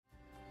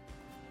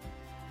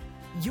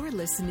You're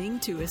listening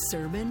to a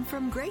sermon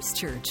from Grace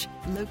Church,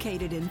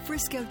 located in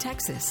Frisco,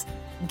 Texas.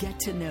 Get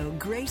to know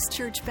Grace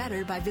Church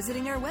better by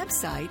visiting our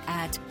website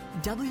at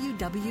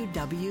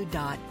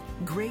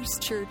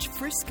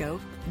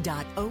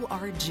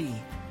www.gracechurchfrisco.org.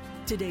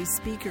 Today's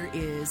speaker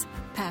is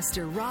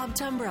Pastor Rob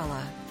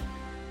Tumbrella.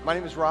 My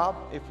name is Rob.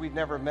 If we've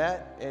never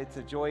met, it's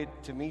a joy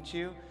to meet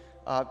you.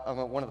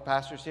 I'm one of the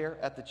pastors here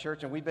at the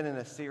church, and we've been in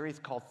a series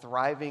called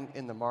Thriving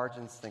in the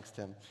Margins. Thanks,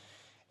 Tim.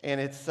 And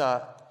it's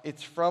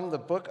from the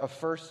book of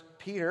 1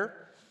 Peter,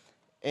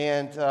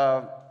 and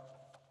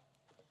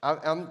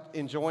I'm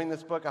enjoying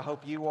this book. I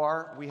hope you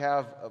are. We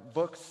have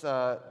books,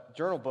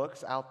 journal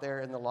books out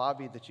there in the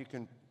lobby that you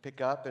can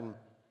pick up and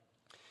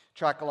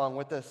track along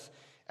with us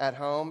at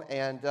home.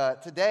 And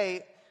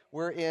today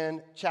we're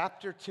in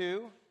chapter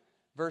 2,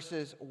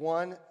 verses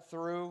 1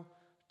 through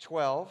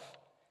 12.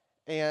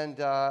 And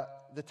the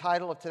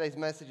title of today's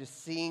message is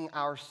Seeing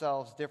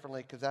Ourselves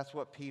Differently, because that's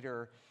what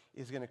Peter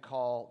is going to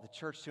call the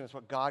church to. It's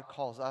what God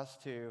calls us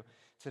to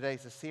today,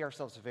 is to see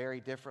ourselves very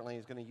differently.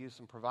 He's going to use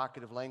some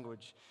provocative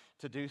language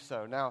to do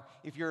so. Now,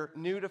 if you're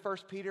new to 1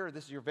 Peter, or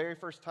this is your very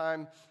first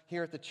time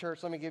here at the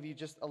church, let me give you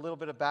just a little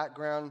bit of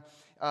background.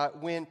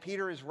 When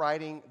Peter is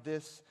writing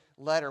this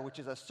letter, which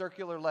is a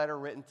circular letter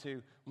written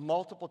to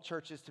multiple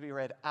churches to be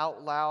read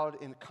out loud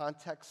in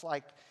contexts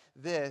like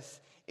this,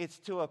 it's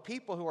to a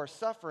people who are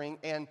suffering,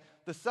 and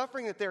the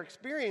suffering that they're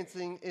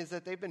experiencing is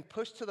that they've been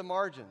pushed to the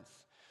margins.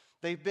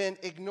 They've been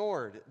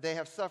ignored. They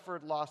have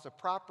suffered loss of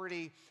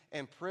property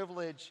and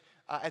privilege.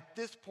 At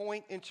this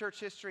point in church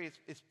history,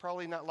 it's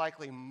probably not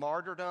likely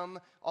martyrdom,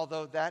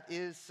 although that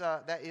is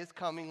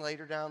coming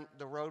later down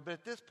the road. But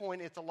at this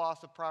point, it's a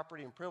loss of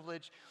property and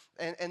privilege.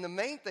 And the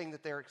main thing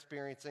that they're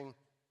experiencing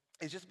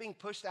is just being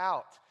pushed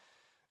out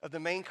of the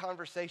main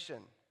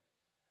conversation.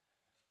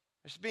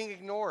 They're just being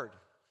ignored.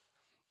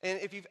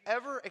 And if you've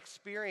ever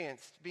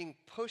experienced being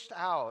pushed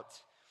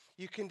out,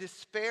 you can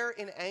despair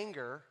in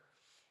anger,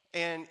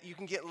 and you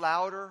can get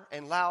louder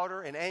and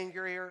louder and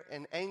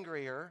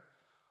angrier,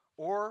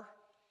 or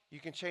you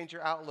can change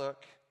your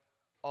outlook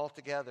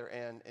altogether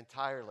and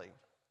entirely.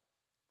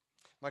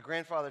 My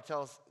grandfather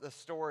tells the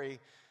story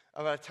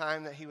about a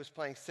time that he was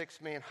playing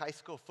six-man high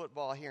school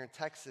football here in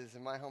Texas,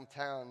 in my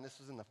hometown. This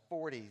was in the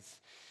 40s.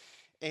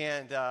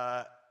 And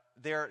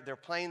they're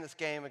playing this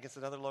game against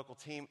another local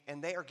team,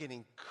 and they are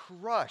getting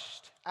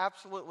crushed,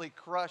 absolutely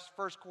crushed.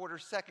 First quarter,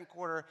 second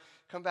quarter,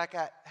 come back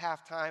at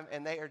halftime,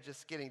 and they are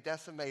just getting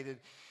decimated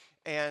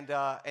and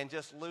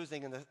just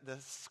losing. And the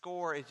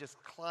score is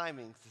just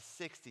climbing to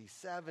 60,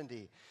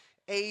 70,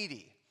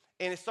 80.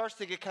 And it starts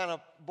to get kind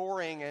of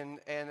boring, and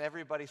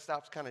everybody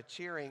stops kind of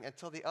cheering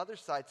until the other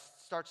side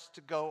starts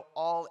to go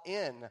all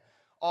in,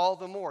 all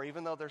the more,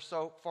 even though they're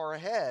so far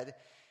ahead.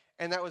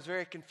 And that was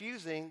very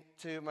confusing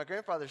to my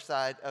grandfather's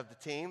side of the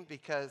team,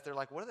 because they're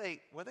like, what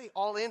are they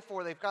all in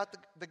for? They've got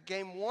the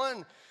game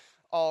won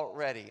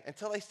already.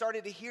 Until they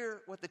started to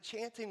hear what the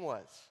chanting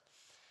was.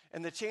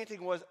 And the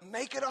chanting was,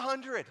 make it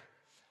 100.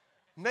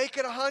 Make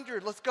it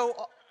 100. Let's go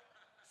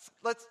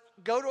to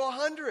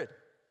 100.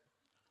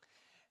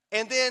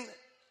 And then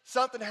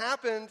something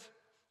happened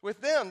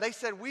with them. They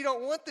said, we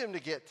don't want them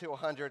to get to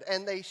 100.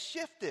 And they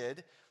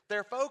shifted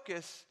their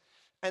focus,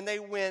 and they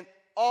went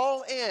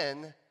all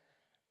in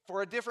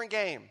for a different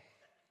game.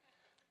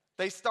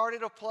 They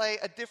started to play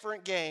a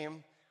different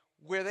game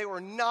where they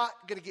were not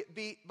going to get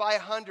beat by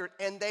 100,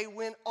 and they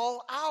went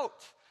all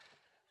out.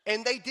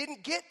 And they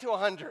didn't get to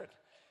 100.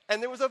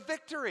 And there was a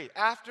victory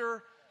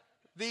after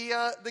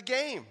the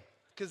game,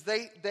 because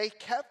they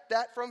kept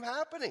that from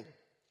happening.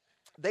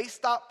 They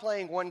stopped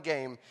playing one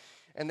game,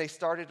 and they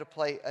started to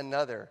play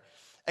another.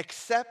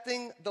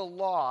 Accepting the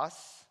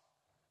loss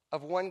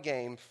of one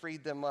game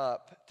freed them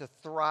up to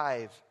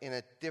thrive in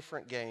a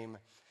different game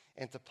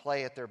and to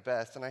play at their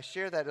best. And I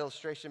share that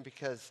illustration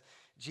because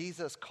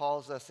Jesus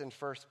calls us in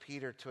 1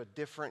 Peter to a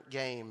different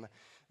game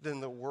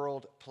than the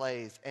world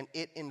plays. And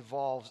it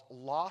involves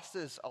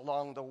losses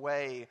along the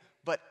way,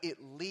 but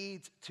it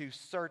leads to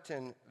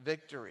certain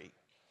victory.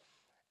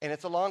 And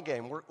it's a long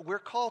game. We're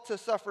called to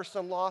suffer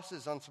some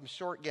losses on some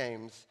short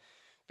games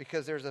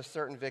because there's a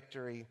certain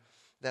victory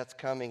that's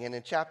coming. And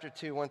in chapter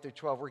 2, 1 through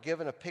 12, we're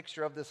given a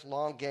picture of this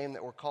long game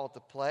that we're called to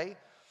play.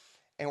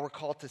 And we're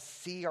called to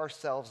see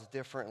ourselves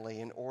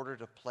differently in order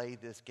to play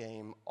this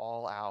game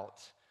all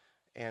out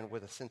and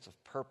with a sense of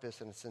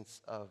purpose and a sense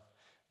of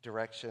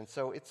direction.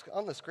 So it's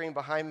on the screen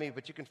behind me,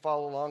 but you can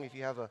follow along if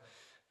you have a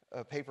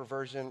paper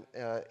version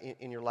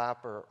in your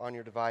lap or on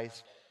your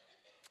device.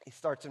 He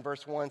starts in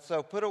verse 1.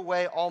 So put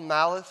away all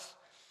malice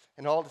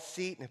and all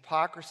deceit and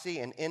hypocrisy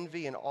and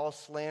envy and all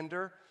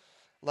slander.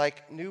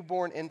 Like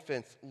newborn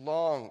infants,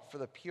 long for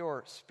the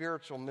pure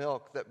spiritual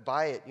milk, that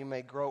by it you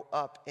may grow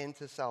up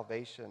into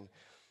salvation,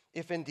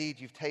 if indeed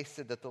you've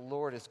tasted that the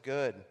Lord is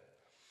good.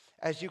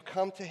 As you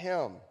come to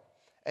him,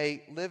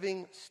 a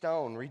living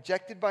stone,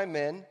 rejected by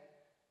men,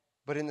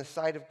 but in the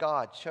sight of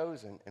God,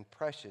 chosen and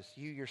precious,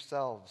 you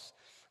yourselves,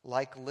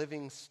 like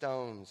living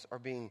stones, are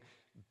being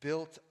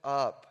built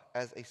up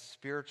as a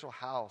spiritual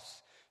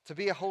house to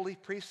be a holy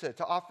priesthood,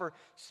 to offer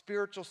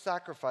spiritual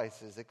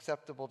sacrifices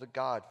acceptable to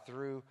God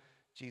through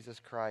Jesus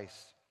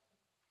Christ.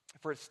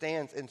 For it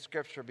stands in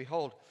Scripture,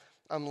 behold,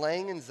 I'm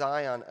laying in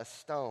Zion a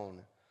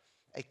stone,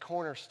 a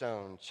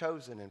cornerstone,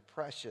 chosen and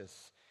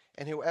precious,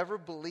 and whoever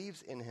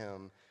believes in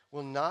him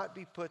will not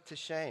be put to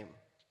shame.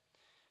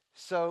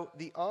 So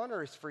the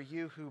honor is for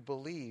you who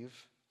believe,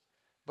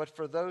 but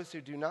for those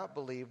who do not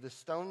believe, the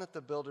stone that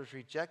the builders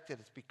rejected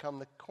has become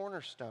the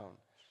cornerstone,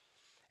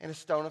 and a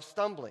stone of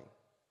stumbling,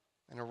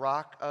 and a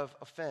rock of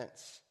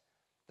offense.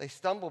 They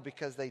stumble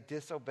because they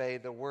disobey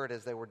the word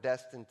as they were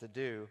destined to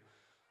do.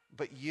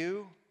 But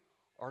you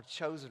are a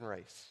chosen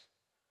race,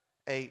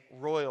 a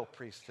royal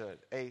priesthood,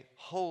 a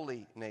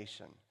holy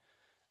nation,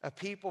 a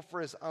people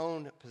for his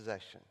own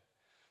possession,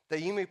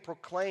 that you may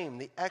proclaim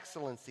the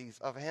excellencies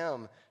of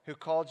him who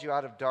called you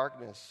out of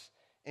darkness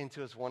into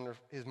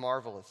his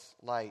marvelous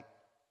light.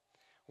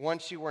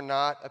 Once you were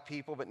not a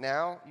people, but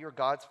now you are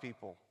God's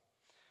people.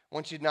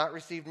 Once you'd not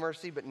received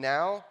mercy, but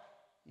now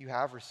you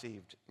have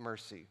received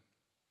mercy.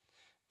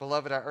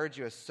 Beloved, I urge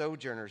you as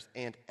sojourners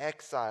and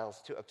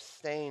exiles to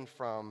abstain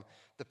from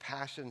the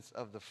passions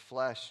of the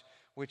flesh,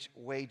 which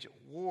wage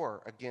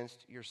war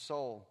against your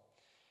soul.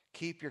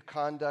 Keep your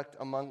conduct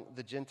among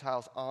the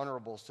Gentiles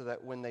honorable, so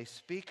that when they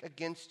speak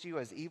against you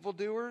as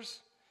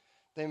evildoers,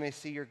 they may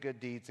see your good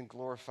deeds and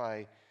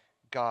glorify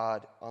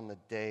God on the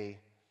day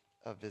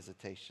of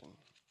visitation.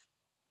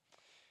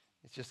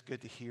 It's just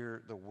good to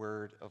hear the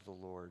word of the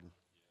Lord.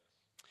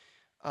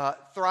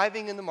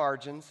 Thriving in the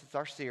margins, it's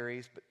our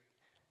series,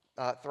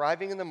 but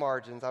thriving in the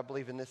margins, I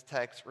believe in this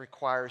text,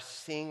 requires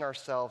seeing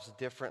ourselves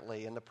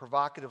differently. And the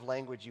provocative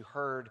language you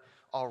heard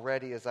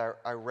already as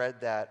I read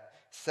that,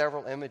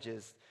 several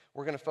images,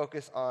 we're going to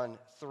focus on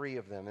three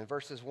of them. In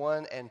verses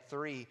 1 and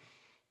 3,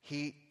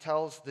 he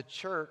tells the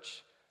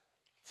church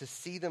to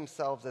see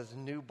themselves as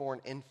newborn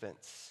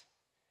infants.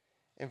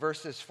 In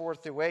verses 4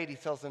 through 8, he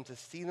tells them to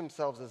see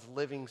themselves as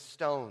living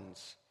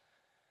stones.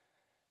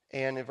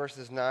 And in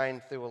verses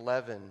 9 through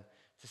 11,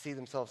 to see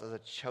themselves as a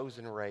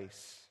chosen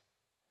race.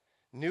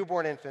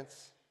 Newborn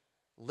infants,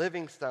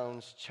 living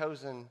stones,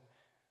 chosen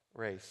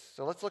race.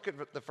 So let's look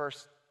at the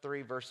first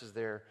 3 verses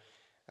there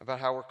about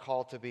how we're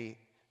called to be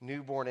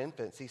newborn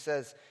infants. He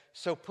says,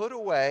 so put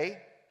away,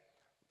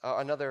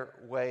 another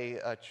way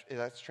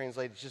that's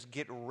translated, just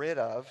get rid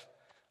of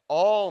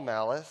all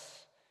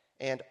malice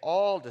and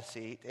all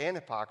deceit and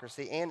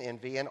hypocrisy and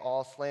envy and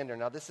all slander.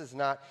 Now, this is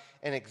not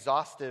an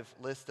exhaustive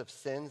list of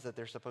sins that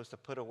they're supposed to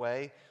put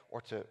away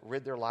or to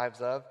rid their lives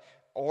of,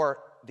 or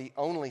the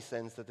only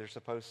sins that they're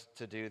supposed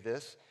to do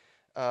this.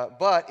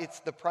 But it's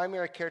the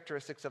primary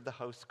characteristics of the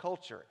host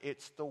culture.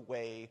 It's the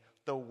way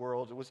the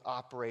world was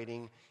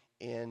operating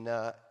in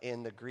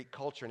the Greek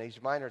culture in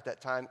Asia Minor at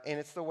that time, and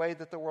it's the way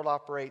that the world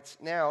operates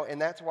now, and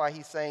that's why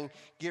he's saying,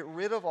 get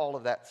rid of all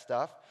of that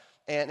stuff.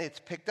 And it's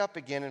picked up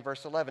again in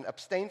verse 11.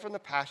 Abstain from the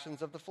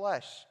passions of the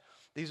flesh.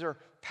 These are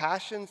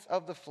passions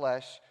of the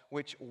flesh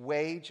which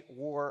wage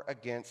war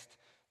against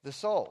the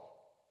soul.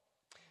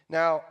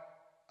 Now,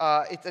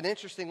 it's an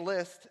interesting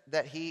list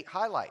that he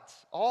highlights.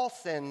 All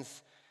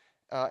sins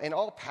and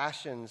all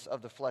passions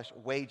of the flesh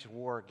wage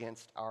war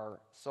against our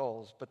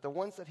souls. But the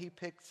ones that he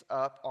picks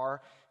up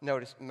are,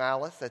 notice,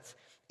 malice. That's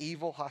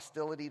evil,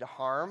 hostility to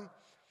harm.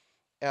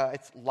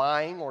 It's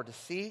lying or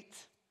deceit.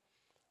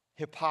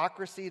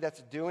 Hypocrisy,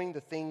 that's doing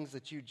the things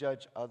that you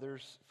judge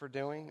others for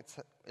doing.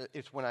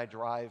 It's when I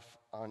drive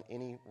on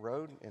any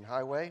road and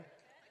highway.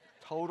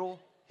 Total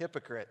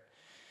hypocrite.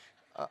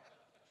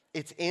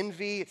 It's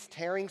envy. It's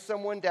tearing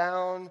someone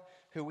down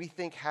who we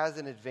think has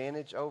an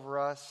advantage over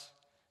us.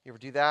 You ever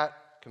do that?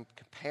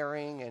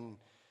 Comparing and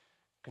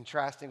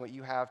contrasting what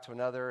you have to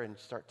another and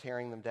start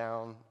tearing them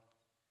down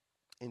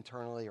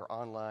internally or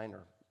online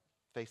or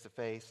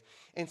face-to-face.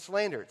 And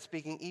slander, it's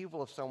speaking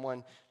evil of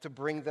someone to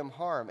bring them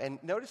harm. And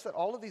notice that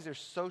all of these are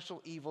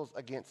social evils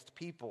against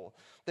people.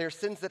 They're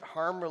sins that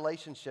harm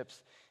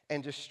relationships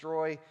and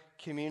destroy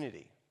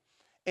community.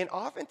 And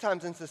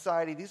oftentimes in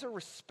society, these are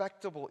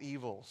respectable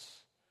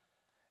evils.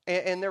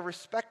 And they're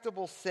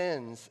respectable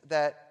sins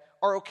that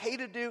are okay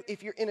to do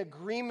if you're in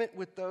agreement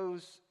with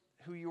those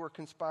who you are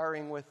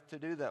conspiring with to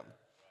do them.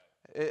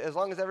 As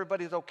long as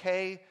everybody's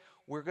okay,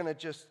 we're going to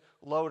just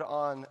load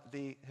on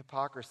the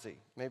hypocrisy.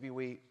 Maybe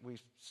we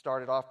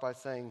started off by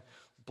saying,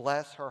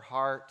 bless her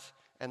heart,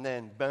 and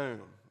then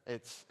boom,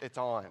 it's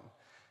on.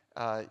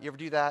 You ever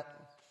do that?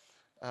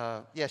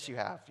 Yes, you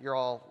have. You're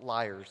all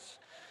liars.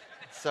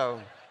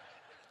 So,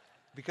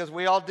 because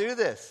we all do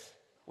this.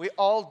 We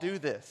all do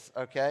this,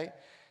 okay?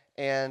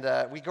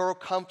 And we grow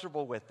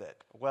comfortable with it.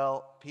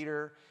 Well,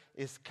 Peter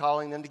is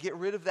calling them to get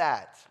rid of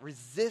that.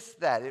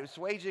 Resist that. It's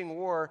waging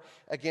war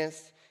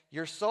against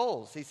your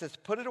souls. He says,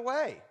 put it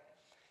away.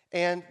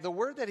 And the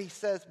word that he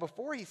says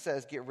before he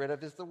says get rid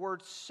of is the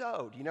word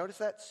so. Do you notice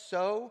that?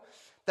 So?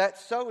 That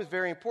so is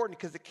very important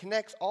because it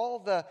connects all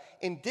the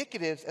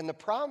indicatives and the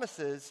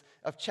promises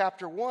of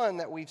chapter 1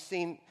 that we've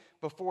seen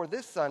before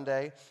this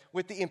Sunday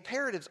with the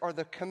imperatives or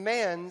the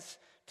commands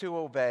to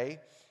obey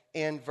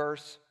in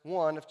verse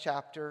 1 of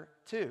chapter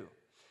 2.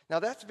 Now,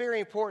 that's very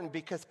important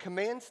because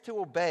commands to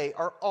obey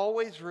are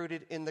always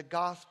rooted in the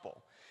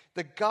gospel.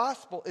 The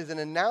gospel is an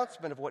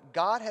announcement of what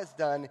God has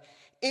done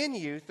in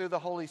you through the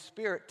Holy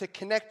Spirit to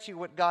connect you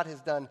what God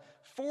has done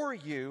for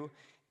you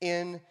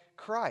in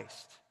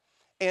Christ.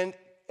 And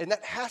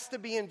that has to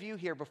be in view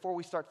here before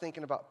we start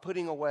thinking about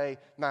putting away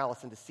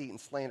malice and deceit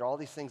and slander, all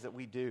these things that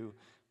we do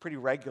pretty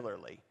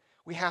regularly.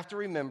 We have to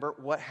remember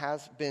what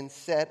has been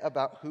said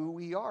about who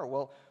we are.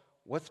 Well,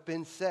 what's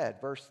been said?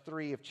 Verse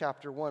 3 of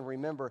chapter 1,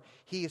 remember,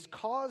 he has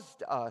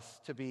caused us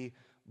to be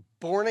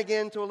born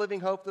again to a living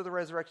hope through the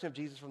resurrection of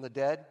Jesus from the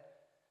dead,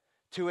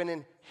 to an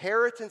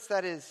inheritance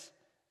that is,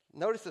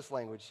 notice this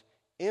language,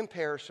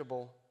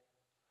 imperishable,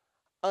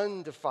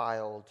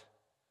 undefiled,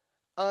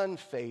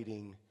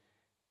 unfading,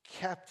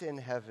 kept in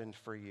heaven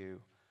for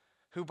you,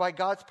 who by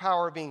God's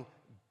power are being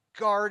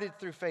guarded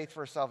through faith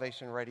for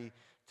salvation ready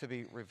to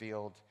be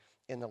revealed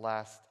in the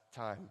last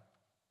time.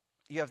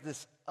 You have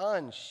this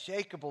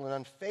unshakable and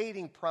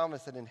unfading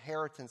promise and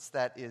inheritance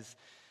that is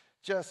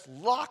just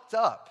locked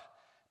up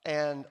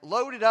and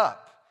loaded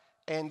up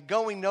and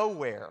going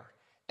nowhere.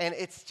 And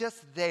it's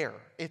just there.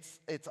 It's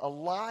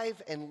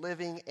alive and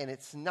living, and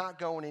it's not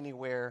going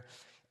anywhere.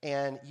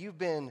 And you've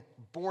been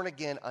born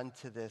again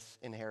unto this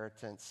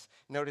inheritance.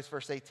 Notice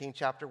verse 18,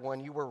 chapter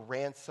 1, you were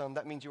ransomed.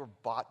 That means you were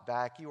bought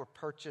back. You were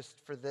purchased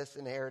for this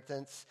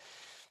inheritance.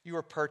 You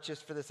were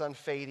purchased for this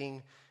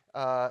unfading,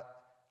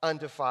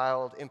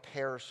 undefiled,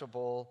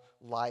 imperishable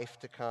life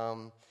to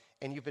come.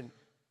 And you've been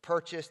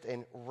purchased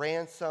and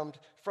ransomed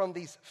from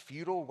these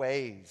futile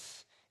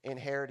ways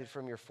inherited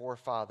from your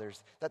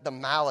forefathers. That the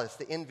malice,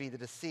 the envy, the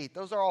deceit,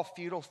 those are all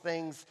futile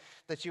things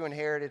that you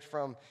inherited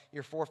from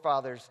your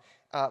forefathers.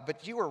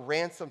 But you were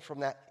ransomed from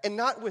that. And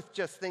not with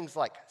just things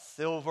like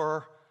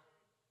silver,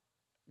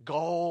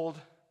 gold.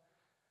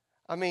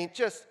 I mean,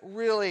 just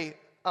really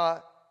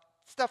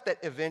stuff that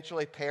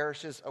eventually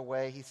perishes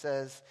away, he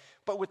says.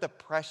 But with the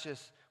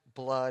precious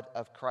blood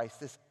of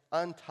Christ, this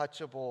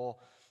untouchable,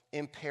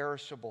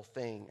 imperishable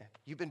thing.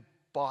 You've been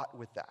bought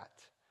with that.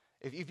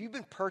 If you've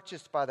been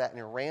purchased by that and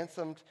you're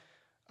ransomed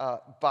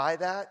by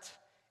that,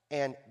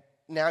 and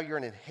now you're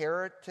an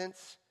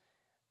inheritance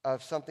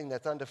of something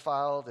that's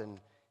undefiled and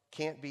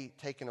can't be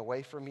taken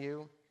away from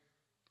you,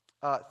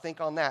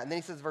 think on that. And then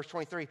he says, verse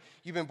 23,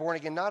 you've been born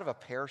again, not of a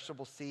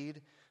perishable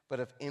seed,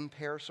 but of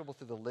imperishable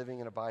through the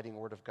living and abiding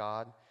word of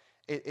God.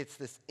 It's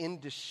this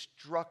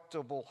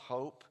indestructible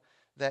hope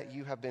that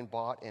you have been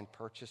bought and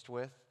purchased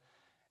with.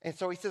 And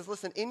so he says,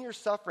 listen, in your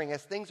suffering,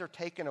 as things are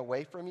taken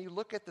away from you,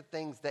 look at the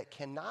things that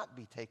cannot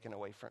be taken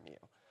away from you.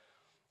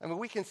 I mean,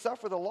 we can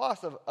suffer the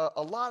loss of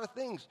a lot of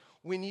things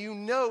when you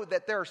know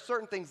that there are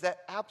certain things that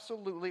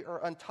absolutely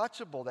are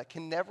untouchable, that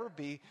can never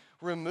be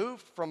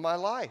removed from my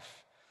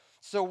life.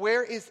 So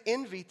where is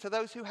envy to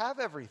those who have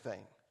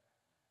everything?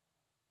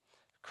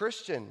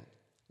 Christian,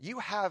 you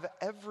have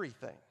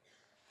everything.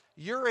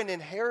 You're an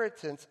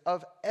inheritance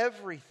of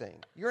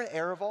everything. You're an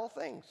heir of all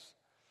things.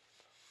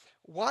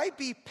 Why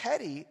be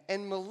petty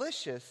and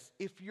malicious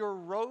if you're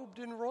robed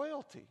in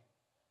royalty?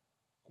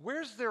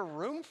 Where's there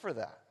room for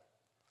that?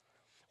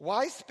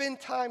 Why spend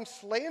time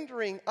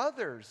slandering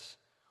others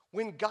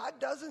when God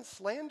doesn't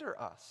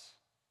slander us?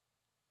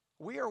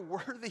 We are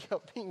worthy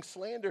of being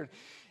slandered,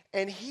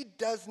 and he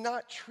does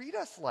not treat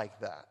us like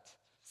that.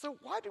 So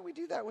why do we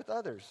do that with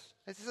others?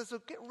 And he says, so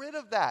get rid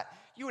of that.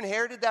 You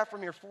inherited that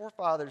from your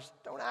forefathers.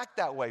 Don't act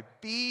that way.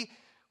 Be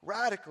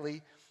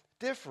radically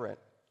different.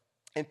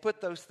 And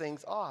put those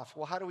things off.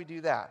 Well, how do we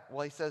do that?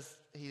 Well, he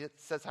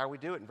says how we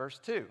do it in verse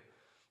 2.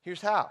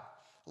 Here's how.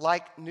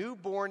 Like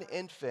newborn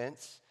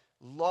infants,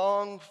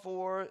 long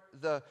for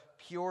the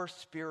pure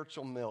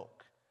spiritual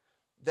milk,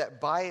 that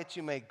by it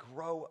you may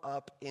grow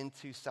up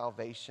into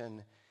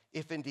salvation,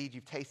 if indeed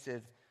you've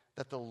tasted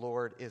that the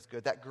Lord is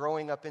good. That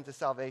growing up into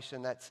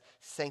salvation, that's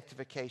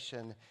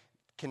sanctification,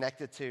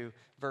 connected to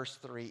verse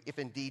 3. If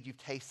indeed you've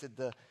tasted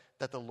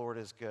that the Lord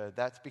is good.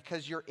 That's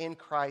because you're in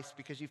Christ,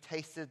 because you've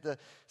tasted the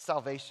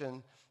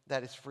salvation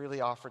that is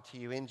freely offered to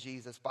you in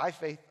Jesus. By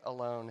faith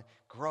alone,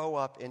 grow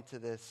up into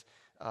this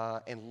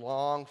and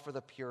long for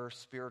the pure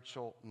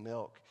spiritual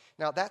milk.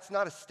 Now, that's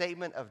not a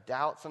statement of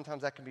doubt.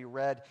 Sometimes that can be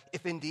read,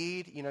 if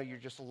indeed, you're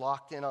just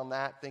locked in on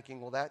that,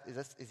 thinking, well,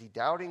 is he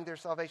doubting their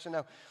salvation?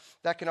 No,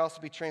 that can also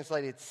be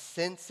translated,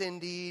 since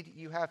indeed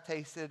you have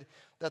tasted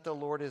that the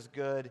Lord is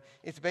good.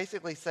 It's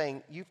basically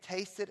saying you've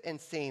tasted and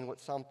seen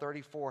what Psalm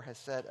 34 has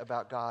said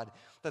about God,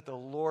 that the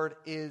Lord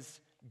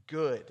is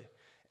good.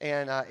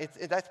 And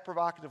that's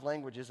provocative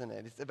language, isn't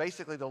it? It's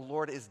basically the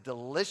Lord is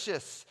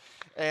delicious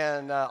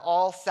and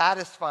all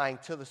satisfying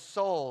to the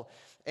soul.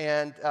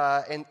 And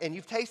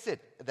you've tasted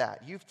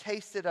that. You've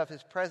tasted of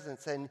his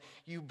presence, and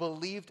you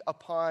believed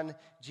upon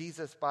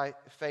Jesus by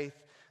faith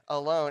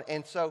alone.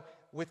 And so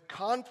with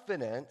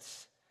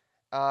confidence,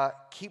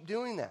 keep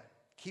doing that.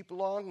 Keep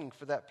longing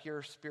for that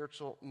pure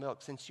spiritual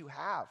milk, since you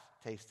have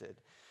tasted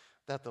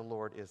that the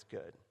Lord is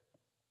good.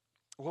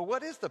 Well,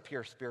 what is the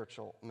pure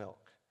spiritual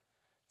milk?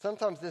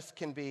 Sometimes this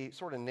can be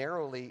sort of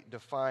narrowly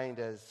defined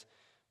as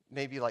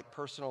maybe like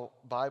personal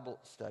Bible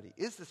study.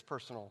 Is this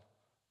personal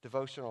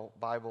devotional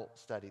Bible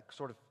study,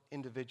 sort of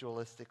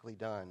individualistically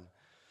done.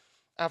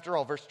 After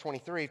all, verse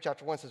 23 of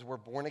chapter 1 says we're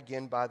born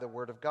again by the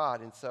word of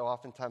God, and so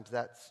oftentimes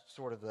that's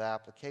sort of the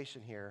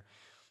application here.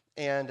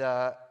 And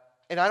I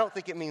don't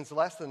think it means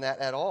less than that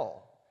at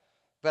all.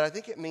 But I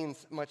think it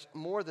means much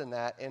more than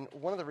that, and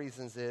one of the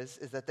reasons is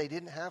that they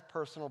didn't have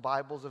personal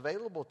Bibles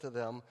available to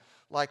them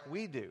like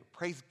we do.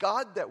 Praise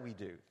God that we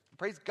do.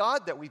 Praise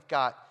God that we've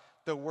got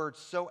the Word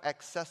so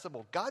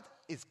accessible. God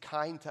is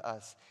kind to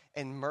us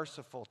and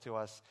merciful to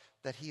us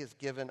that He has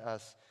given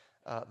us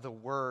the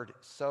Word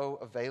so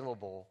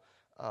available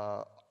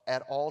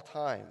at all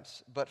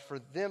times. But for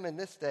them in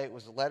this day, it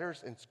was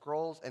letters and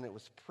scrolls, and it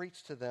was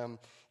preached to them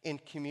in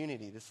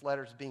community. This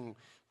letter's being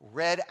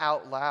read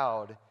out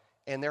loud,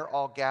 and they're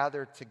all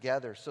gathered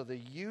together. So the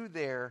you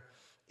there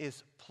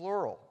is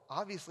plural.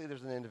 Obviously,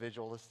 there's an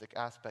individualistic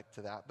aspect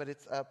to that, but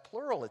it's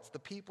plural. It's the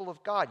people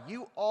of God.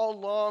 You all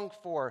long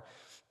for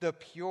the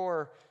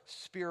pure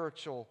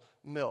spiritual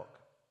milk.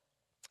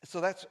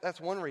 So that's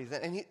one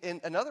reason.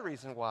 And another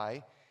reason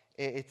why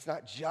it's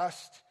not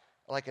just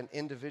like an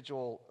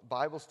individual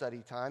Bible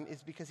study time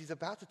is because he's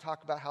about to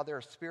talk about how they're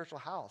a spiritual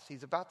house.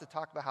 He's about to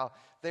talk about how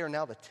they are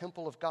now the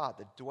temple of God,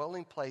 the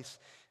dwelling place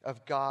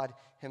of God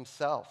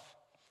himself.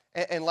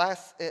 And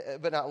last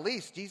but not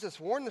least, Jesus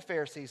warned the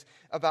Pharisees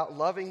about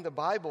loving the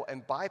Bible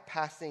and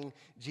bypassing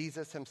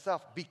Jesus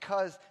himself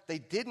because they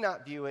did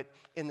not view it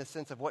in the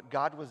sense of what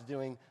God was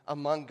doing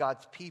among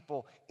God's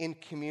people in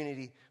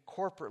community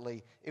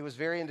corporately. It was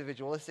very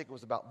individualistic. It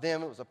was about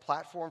them. It was a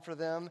platform for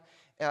them.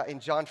 In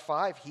John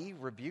 5, he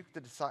rebuked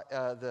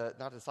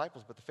not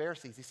disciples, but the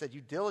Pharisees. He said,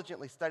 "You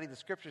diligently study the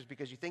Scriptures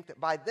because you think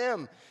that by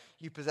them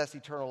you possess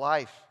eternal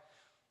life.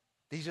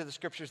 These are the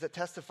Scriptures that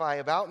testify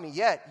about me,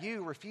 yet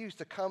you refuse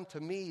to come to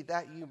me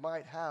that you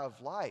might have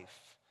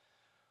life."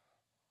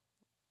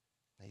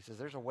 And he says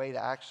there's a way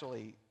to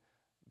actually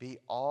be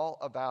all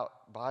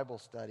about Bible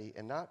study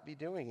and not be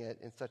doing it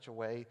in such a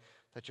way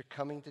that you're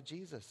coming to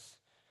Jesus.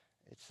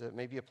 It's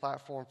maybe a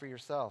platform for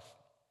yourself.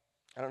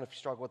 I don't know if you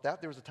struggle with that.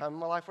 There was a time in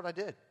my life when I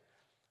did.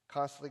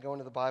 Constantly going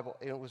to the Bible.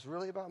 And it was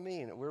really about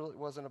me, and it really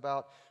wasn't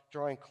about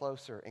drawing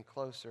closer and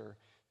closer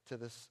to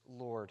this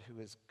Lord who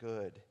is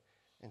good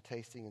and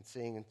tasting and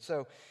seeing. And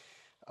so,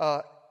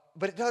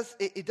 but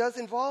it does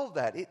involve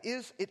that. It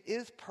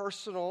is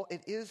personal.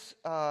 It is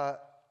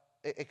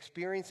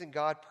experiencing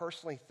God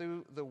personally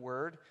through the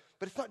Word.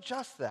 But it's not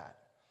just that.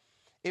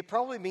 It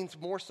probably means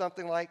more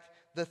something like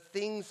the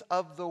things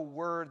of the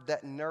Word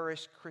that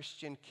nourish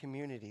Christian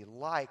community,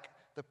 like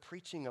the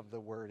preaching of the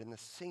Word and the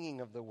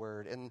singing of the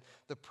Word and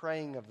the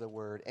praying of the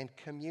Word and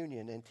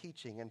communion and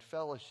teaching and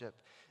fellowship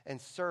and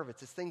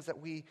service. It's things that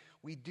we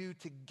do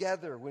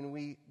together when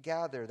we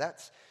gather.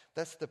 That's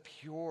the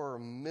pure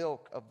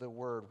milk of the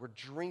Word. We're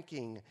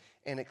drinking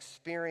and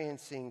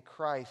experiencing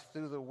Christ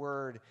through the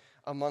Word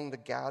among the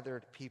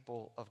gathered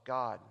people of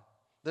God.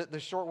 The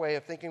short way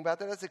of thinking about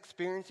that is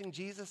experiencing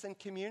Jesus in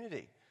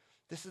community.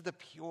 This is the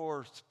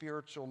pure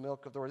spiritual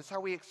milk of the Word. This is how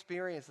we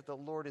experience that the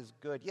Lord is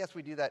good. Yes,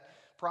 we do that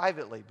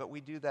privately, but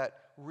we do that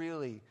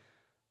really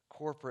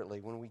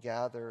corporately when we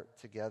gather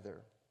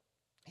together.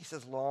 He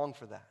says, long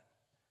for that.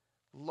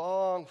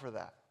 Long for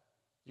that.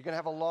 You're going to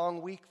have a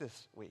long week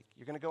this week.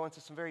 You're going to go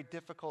into some very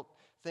difficult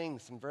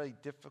things, some very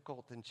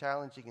difficult and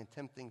challenging and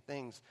tempting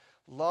things.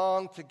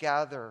 Long to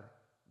gather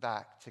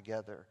back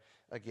together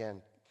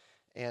again.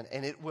 And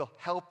it will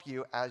help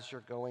you as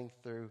you're going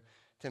through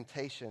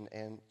temptation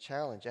and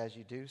challenge as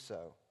you do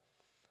so.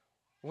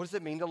 What does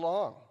it mean to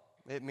long?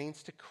 It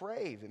means to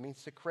crave. It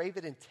means to crave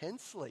it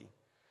intensely.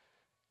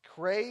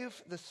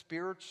 Crave the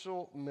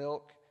spiritual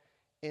milk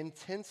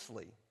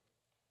intensely.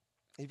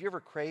 Have you ever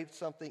craved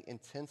something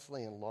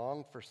intensely and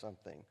longed for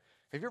something?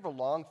 Have you ever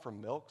longed for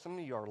milk? Some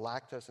of you are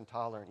lactose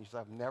intolerant. You say,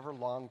 "I've never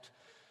longed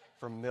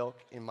for milk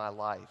in my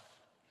life."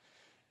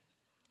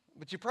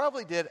 But you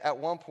probably did at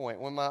one point.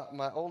 When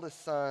my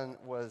oldest son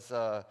was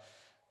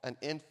an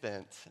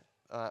infant,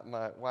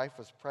 my wife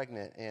was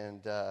pregnant,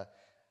 and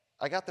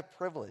I got the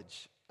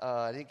privilege.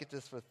 I didn't get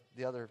this with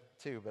the other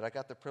two, but I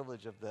got the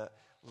privilege of the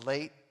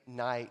late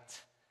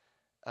night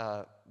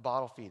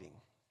bottle feeding.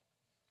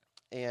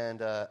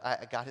 And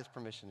I got his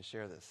permission to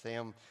share this.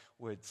 Sam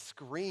would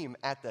scream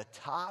at the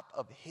top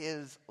of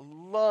his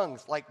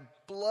lungs, like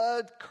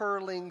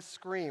blood-curdling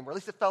scream, or at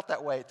least it felt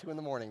that way at 2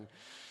 a.m.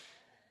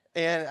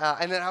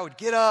 And then I would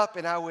get up,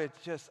 and I would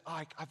just,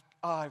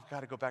 I've got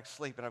to go back to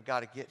sleep, and I've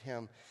got to get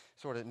him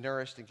sort of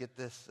nourished and get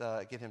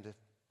him to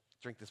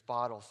drink this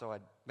bottle. So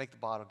I'd make the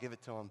bottle, give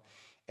it to him,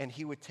 and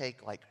he would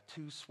take like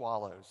 2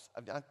 swallows.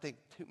 I think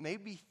 2,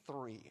 maybe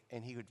 3,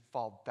 and he would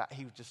fall back.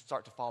 He would just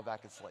start to fall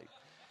back asleep.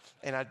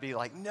 And I'd be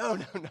like, no,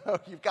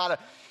 you've got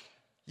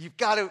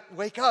to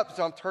wake up.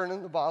 So I'm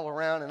turning the bottle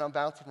around, and I'm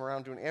bouncing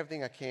around, doing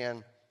everything I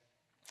can,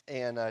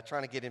 and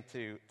trying to get him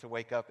to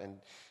wake up and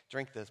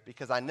drink this.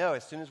 Because I know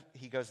as soon as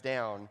he goes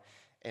down,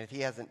 and if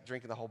he hasn't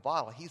drinking the whole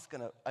bottle, he's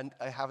going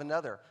to have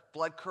another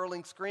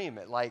blood-curdling scream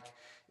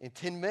in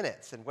 10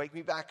 minutes and wake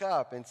me back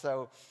up. And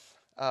so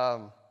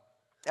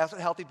that's what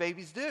healthy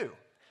babies do.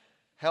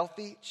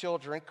 Healthy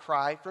children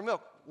cry for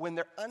milk. when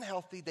they're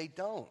unhealthy, they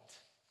don't.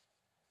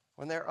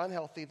 When they're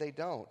unhealthy, they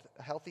don't.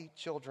 Healthy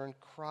children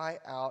cry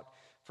out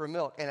for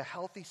milk, and a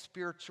healthy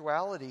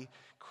spirituality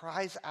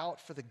cries out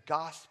for the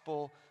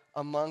gospel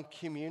among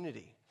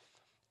community.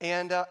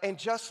 And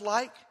just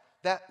like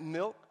that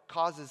milk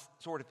causes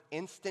sort of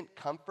instant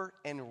comfort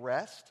and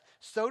rest,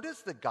 so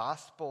does the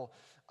gospel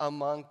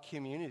among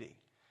community.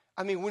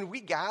 I mean, when we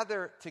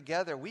gather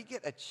together, we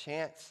get a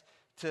chance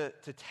to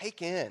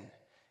take in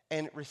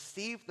and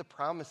receive the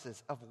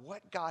promises of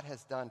what God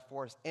has done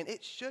for us. And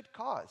it should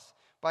cause,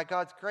 by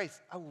God's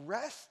grace, a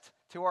rest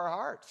to our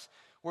hearts,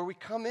 where we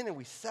come in and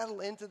we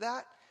settle into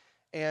that,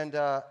 and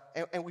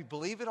we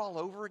believe it all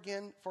over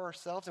again for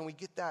ourselves, and we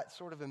get that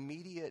sort of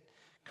immediate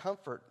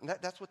comfort. And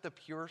that's what the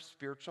pure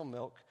spiritual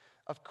milk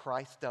of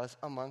Christ does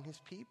among his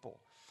people.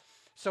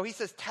 So he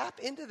says, tap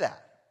into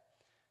that.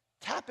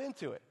 Tap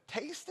into it.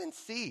 Taste and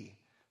see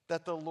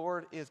that the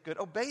Lord is good.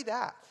 Obey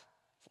that.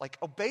 Like,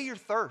 obey your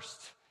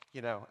thirst,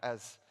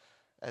 as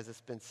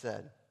it's been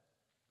said.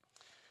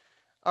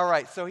 All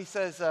right, so he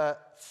says,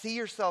 see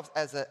yourselves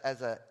as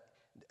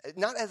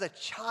not as a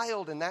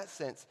child in that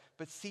sense,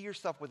 but see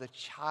yourself with a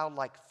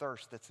childlike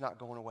thirst that's not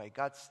going away.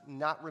 God's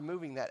not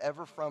removing that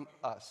ever from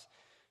us.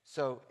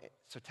 So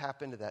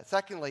tap into that.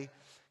 Secondly,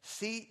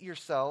 see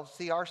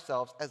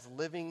ourselves as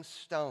living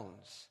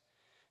stones.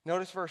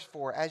 Notice verse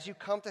 4. As you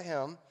come to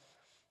him,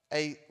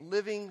 a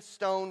living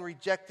stone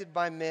rejected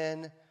by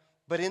men,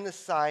 but in the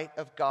sight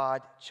of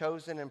God,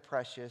 chosen and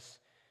precious,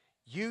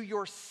 you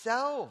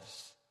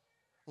yourselves,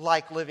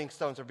 like living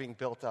stones, are being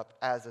built up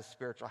as a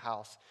spiritual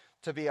house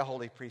to be a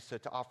holy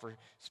priesthood, to offer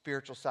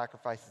spiritual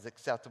sacrifices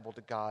acceptable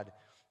to God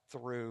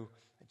through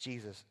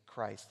Jesus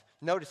Christ.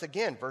 Notice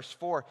again, verse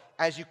 4,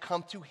 as you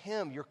come to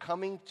him, you're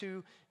coming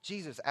to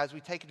Jesus. As we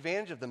take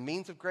advantage of the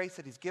means of grace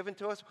that he's given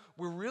to us,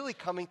 we're really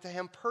coming to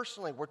him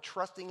personally. We're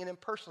trusting in him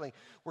personally.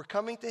 We're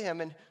coming to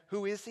him, and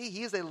who is he?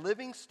 He is a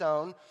living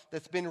stone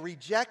that's been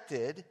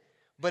rejected,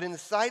 but in the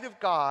sight of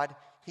God,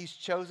 he's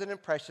chosen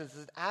and precious.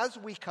 As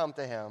we come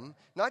to him,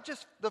 not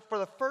just for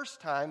the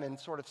first time in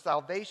sort of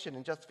salvation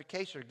and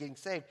justification or getting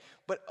saved,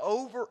 but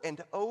over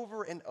and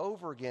over and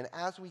over again,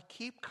 as we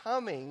keep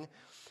coming,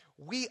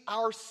 we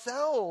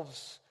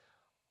ourselves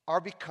are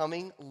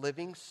becoming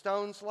living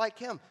stones like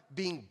him,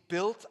 being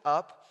built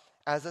up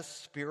as a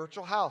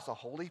spiritual house, a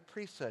holy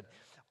priesthood,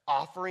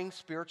 offering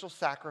spiritual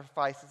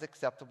sacrifices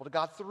acceptable to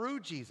God through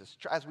Jesus.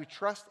 As we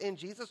trust in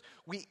Jesus,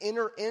 we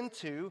enter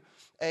into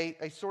a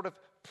sort of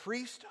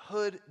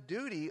priesthood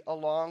duty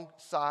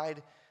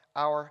alongside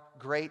our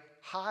great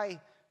high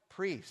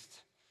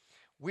priest.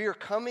 We are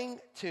coming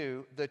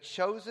to the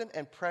chosen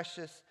and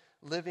precious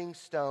living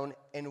stone,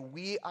 and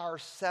we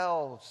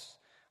ourselves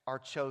are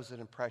chosen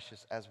and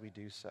precious as we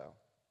do so.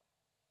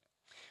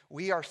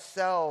 We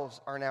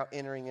ourselves are now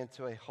entering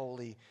into a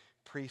holy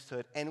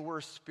priesthood, and we're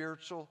a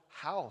spiritual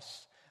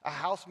house, a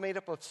house made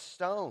up of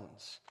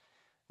stones.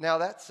 Now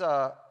that's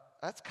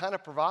kind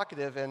of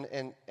provocative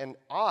and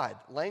odd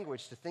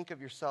language to think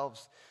of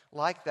yourselves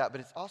like that,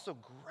 but it's also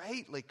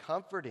greatly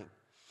comforting.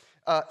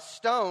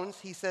 Stones,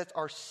 he says,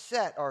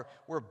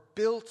 we're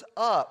built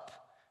up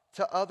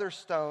to other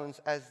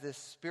stones as this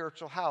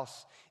spiritual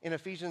house. In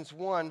Ephesians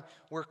 1,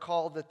 we're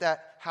called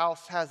that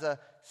house has a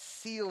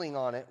ceiling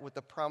on it with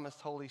the promised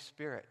Holy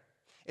Spirit.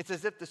 It's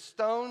as if the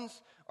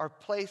stones are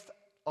placed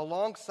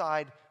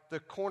alongside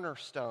the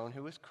cornerstone,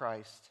 who is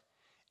Christ,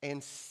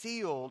 and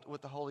sealed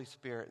with the Holy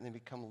Spirit, and they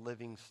become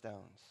living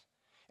stones.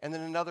 And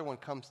then another one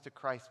comes to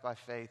Christ by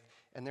faith,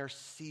 and they're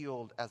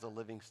sealed as a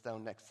living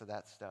stone next to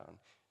that stone,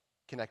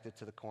 connected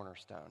to the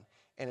cornerstone.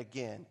 And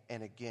again,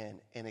 and again,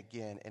 and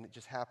again. And it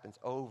just happens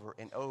over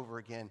and over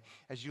again.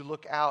 As you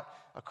look out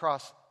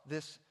across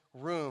this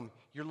room,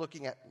 you're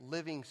looking at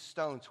living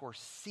stones who are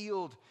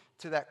sealed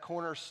to that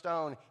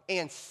cornerstone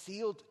and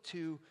sealed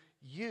to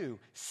you,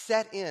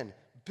 set in,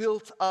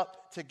 built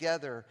up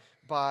together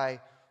by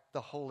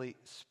the Holy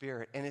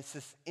Spirit. And it's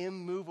this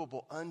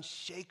immovable,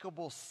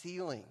 unshakable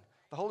sealing.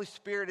 The Holy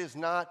Spirit is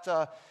not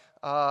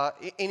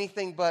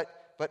anything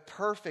but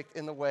perfect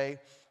in the way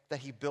that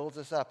he builds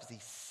us up, as he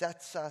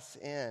sets us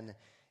in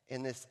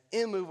this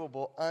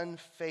immovable,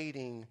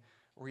 unfading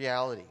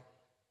reality.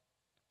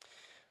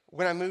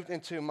 When I moved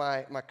into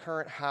my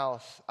current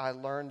house, I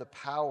learned the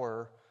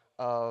power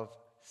of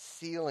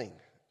sealing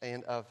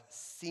and of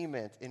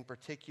cement in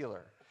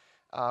particular.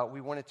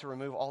 We wanted to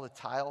remove all the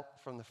tile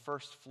from the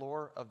first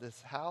floor of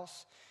this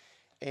house.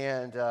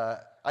 And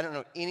I don't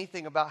know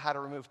anything about how to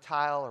remove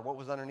tile or what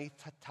was underneath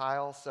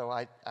tile, so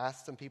I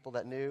asked some people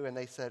that knew, and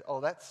they said,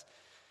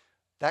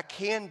 that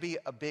can be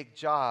a big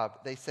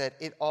job. They said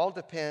it all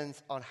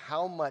depends on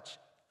how much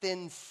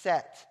thin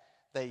set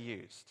they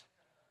used.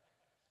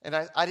 And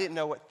I didn't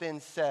know what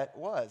thin set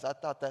was. I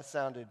thought that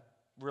sounded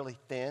really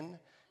thin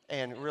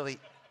and really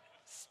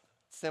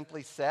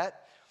simply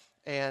set.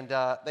 And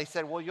they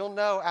said, well, you'll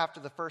know after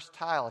the first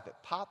tile. If it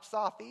pops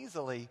off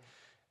easily,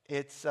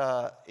 it's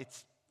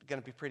going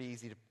to be pretty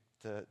easy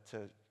to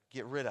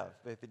get rid of.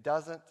 But if it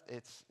doesn't,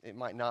 it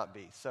might not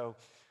be. So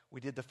we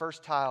did the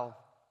first tile,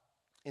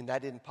 and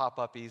that didn't pop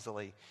up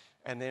easily.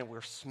 And then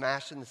we're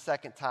smashing the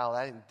second tile.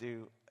 That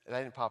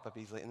didn't pop up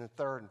easily. And the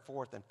third and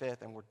fourth and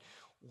fifth. And we're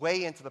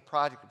way into the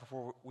project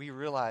before we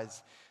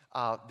realize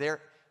there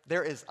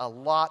is a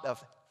lot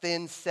of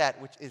thin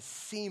set, which is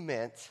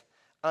cement,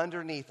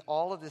 underneath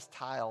all of this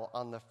tile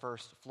on the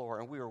first floor.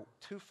 And we were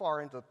too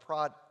far into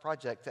the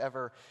project to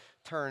ever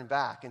turn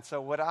back. And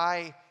so what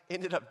I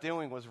ended up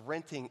doing was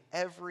renting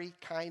every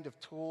kind of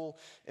tool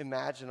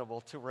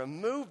imaginable to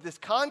remove this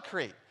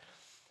concrete.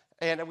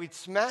 And we'd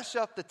smash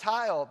up the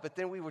tile, but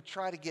then we would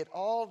try to get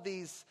all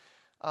these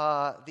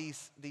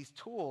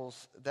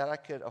tools that I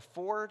could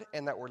afford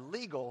and that were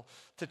legal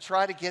to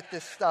try to get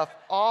this stuff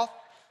off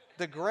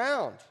the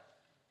ground.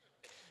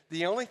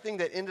 The only thing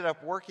that ended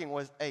up working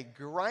was a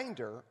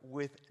grinder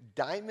with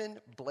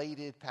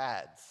diamond-bladed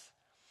pads.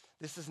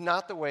 This is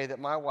not the way that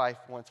my wife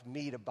wants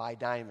me to buy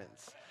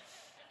diamonds,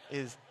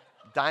 is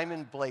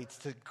diamond blades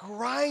to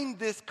grind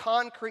this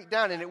concrete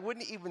down, and it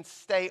wouldn't even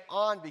stay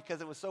on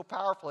because it was so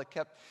powerful. It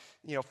kept,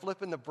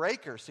 flipping the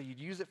breaker, so you'd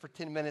use it for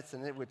 10 minutes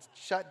and it would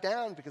shut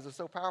down because it was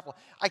so powerful.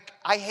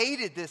 I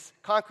hated this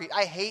concrete.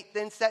 I hate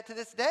thin set to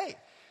this day.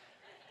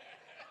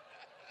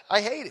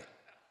 I hate it.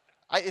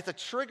 It's a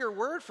trigger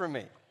word for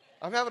me.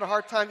 I'm having a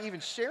hard time even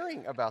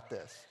sharing about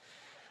this.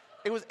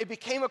 It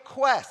became a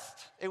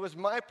quest. It was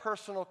my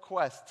personal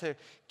quest to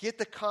get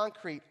the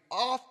concrete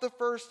off the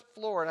first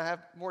floor. And I have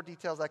more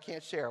details I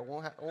can't share. I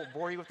won't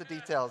bore you with the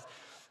details.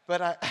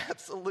 But I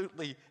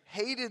absolutely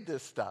hated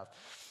this stuff.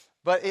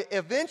 But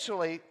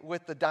eventually,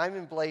 with the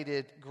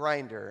diamond-bladed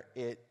grinder,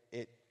 it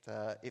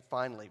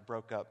finally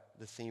broke up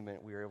the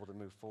cement. We were able to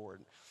move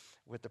forward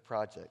with the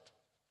project.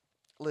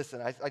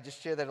 Listen, I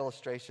just share that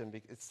illustration.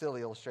 It's a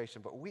silly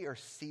illustration, but we are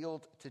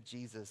sealed to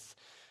Jesus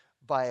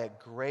by a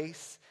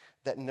grace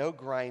that no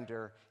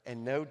grinder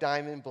and no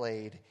diamond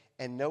blade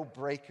and no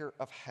breaker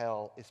of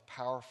hell is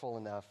powerful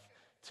enough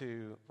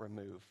to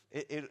remove.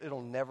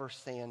 It'll never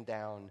sand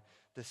down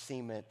the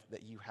cement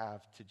that you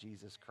have to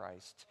Jesus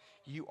Christ.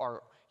 You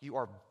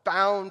are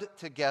bound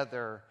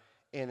together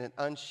in an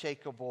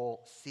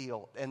unshakable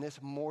seal, and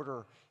this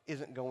mortar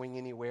isn't going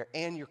anywhere,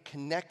 and you're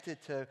connected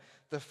to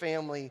the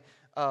family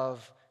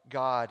of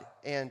God,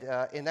 and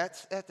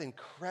that's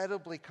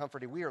incredibly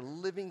comforting. We are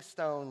living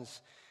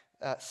stones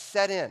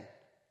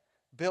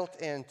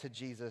built into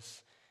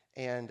Jesus,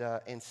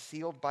 and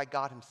sealed by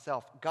God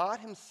Himself. God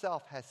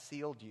Himself has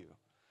sealed you.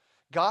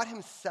 God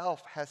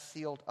Himself has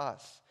sealed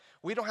us.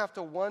 We don't have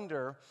to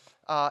wonder,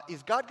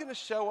 is God going to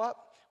show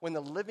up when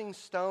the living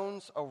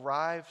stones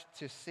arrive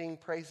to sing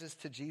praises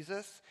to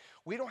Jesus?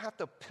 We don't have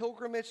to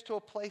pilgrimage to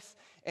a place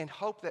and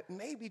hope that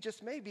maybe,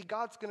 just maybe,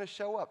 God's going to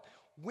show up.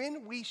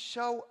 When we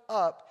show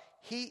up,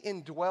 He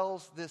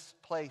indwells this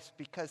place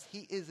because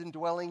He is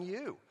indwelling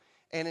you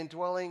and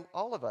indwelling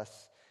all of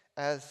us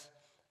as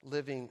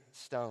living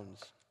stones.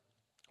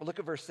 Look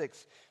at verse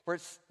 6.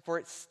 For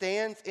it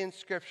stands in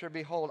Scripture,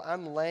 behold,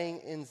 I'm laying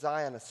in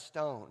Zion a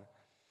stone,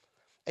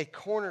 a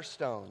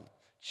cornerstone,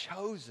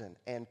 chosen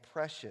and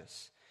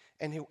precious,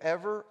 and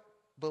whoever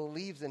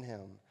believes in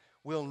Him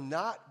will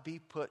not be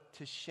put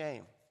to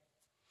shame.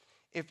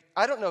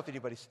 I don't know if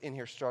anybody's in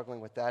here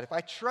struggling with that. If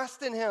I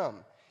trust in Him,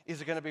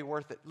 is it going to be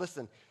worth it?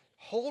 Listen,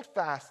 hold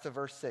fast to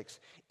verse 6.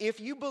 If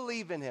you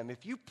believe in Him,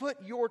 if you put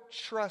your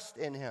trust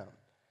in Him,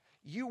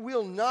 you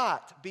will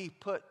not be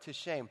put to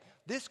shame.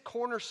 This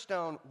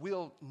cornerstone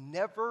will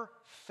never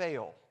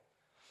fail.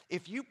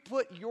 If you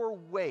put your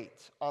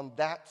weight on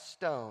that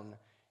stone,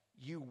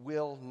 you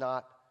will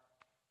not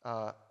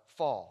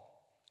fall.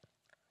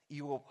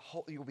 You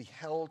will be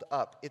held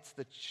up. It's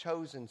the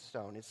chosen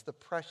stone. It's the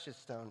precious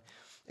stone.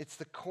 It's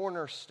the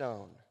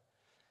cornerstone.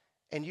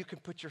 And you can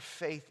put your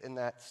faith in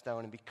that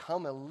stone and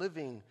become a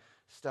living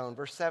stone.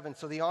 Verse 7,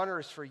 so the honor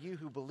is for you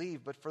who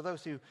believe, but for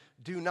those who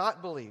do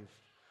not believe,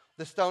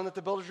 the stone that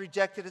the builders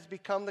rejected has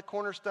become the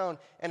cornerstone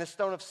and a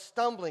stone of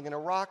stumbling and a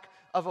rock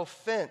of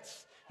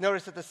offense.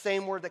 Notice that the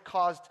same word that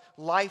caused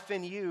life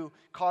in you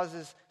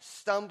causes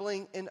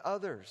stumbling in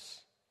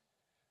others.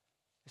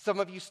 Some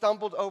of you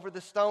stumbled over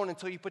the stone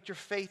until you put your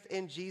faith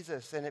in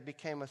Jesus and it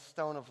became a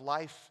stone of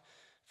life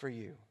for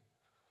you.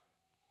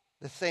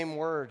 The same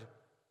word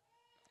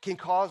can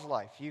cause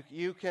life.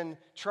 You can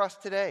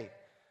trust today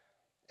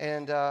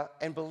and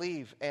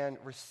believe and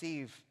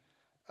receive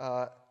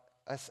a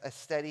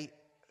steady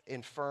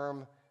and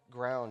firm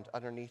ground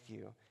underneath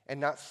you and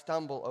not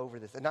stumble over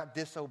this and not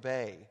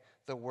disobey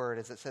the word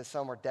as it says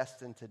some are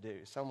destined to do.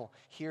 Some will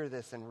hear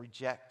this and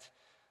reject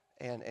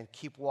and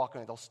keep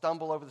walking. They'll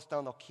stumble over the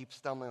stone. They'll keep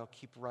stumbling. They'll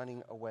keep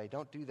running away.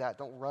 Don't do that.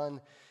 Don't run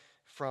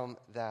from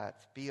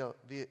that.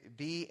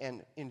 Be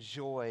and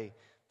enjoy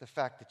the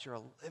fact that you're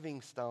a living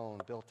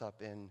stone built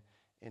up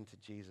into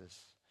Jesus.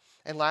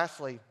 And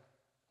lastly,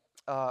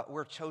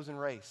 we're a chosen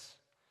race.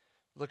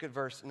 Look at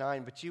verse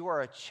 9. But you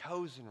are a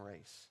chosen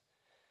race,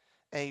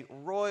 a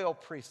royal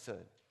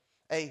priesthood,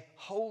 a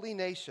holy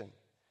nation,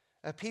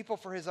 a people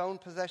for His own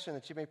possession,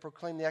 that you may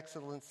proclaim the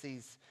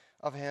excellencies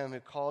of Him who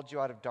called you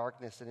out of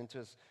darkness and into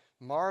His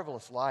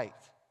marvelous light.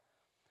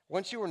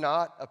 Once you were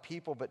not a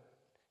people, but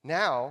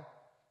now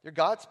you're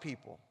God's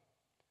people.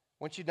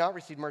 Once you'd not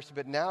received mercy,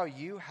 but now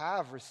you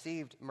have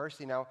received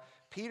mercy. Now,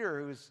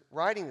 Peter, who's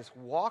writing this,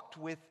 walked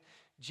with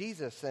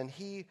Jesus, and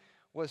he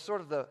was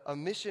sort of a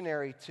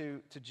missionary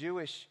to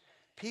Jewish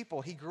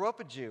people. He grew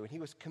up a Jew, and he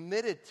was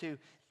committed to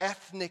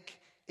ethnic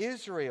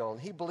Israel, and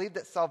he believed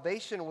that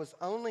salvation was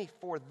only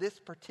for this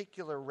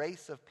particular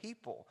race of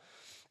people.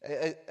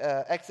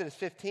 Exodus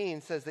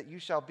 15 says that you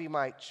shall be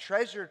my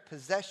treasured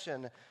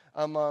possession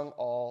among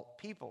all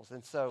peoples.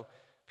 And so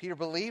Peter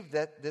believed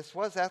that this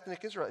was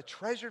ethnic Israel, a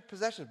treasured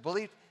possession.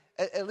 Believed,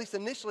 at least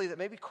initially, that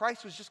maybe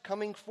Christ was just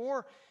coming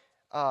for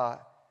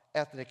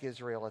ethnic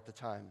Israel at the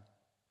time.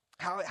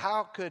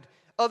 How could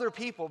other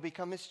people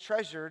become his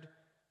treasured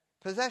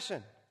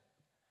possession?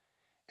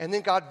 And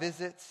then God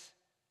visits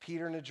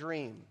Peter in a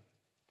dream.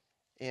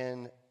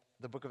 In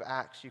the book of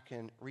Acts, you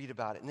can read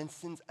about it. And then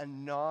sends a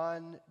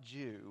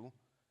non-Jew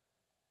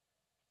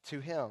to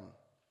him.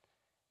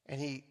 And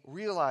he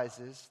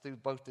realizes through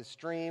both this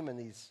dream and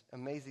these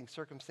amazing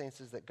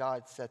circumstances that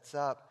God sets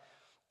up,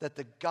 that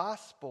the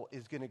gospel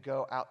is going to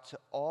go out to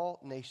all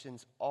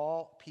nations,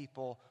 all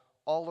people,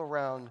 all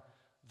around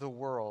the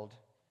world.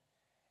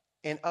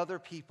 And other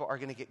people are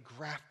going to get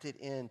grafted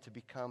in to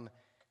become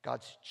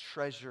God's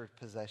treasured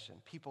possession.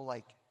 People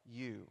like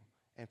you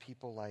and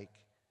people like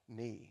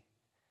me.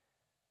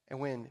 And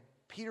when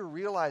Peter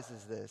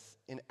realizes this,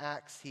 in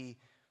Acts, he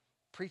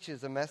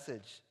preaches a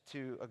message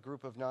to a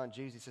group of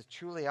non-Jews. He says,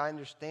 truly, I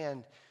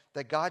understand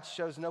that God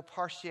shows no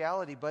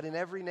partiality, but in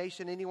every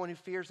nation, anyone who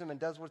fears him and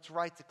does what's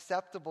right is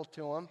acceptable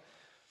to him.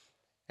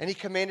 And he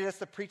commanded us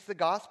to preach the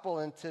gospel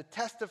and to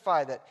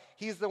testify that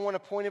he's the one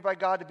appointed by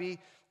God to be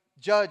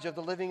judge of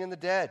the living and the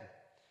dead.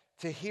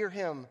 To hear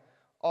him,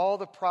 all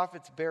the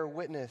prophets bear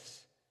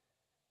witness.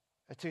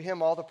 To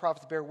him, all the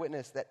prophets bear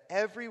witness that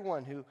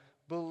everyone who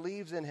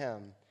believes in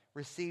him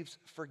receives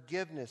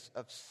forgiveness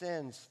of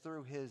sins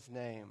through his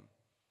name.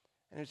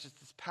 And it's just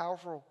this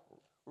powerful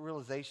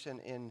realization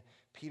in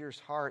Peter's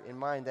heart and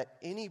mind that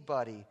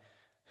anybody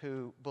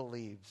who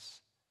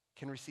believes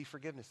can receive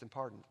forgiveness and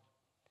pardon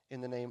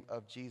in the name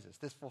of Jesus.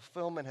 This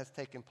fulfillment has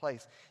taken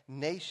place.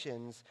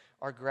 Nations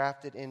are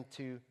grafted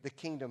into the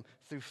kingdom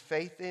through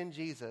faith in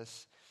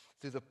Jesus,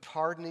 through the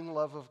pardoning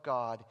love of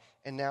God,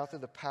 and now through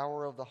the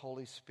power of the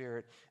Holy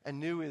Spirit. A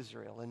new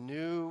Israel, a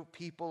new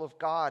people of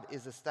God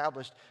is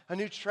established, a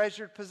new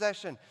treasured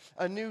possession,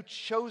 a new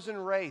chosen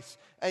race,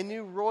 a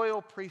new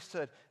royal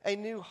priesthood, a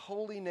new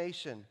holy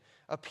nation,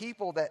 a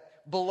people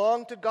that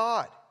belong to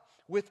God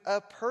with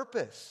a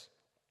purpose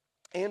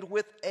and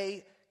with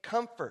a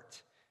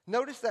comfort.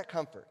 Notice that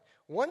comfort.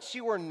 Once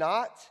you were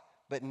not,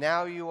 but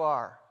now you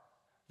are.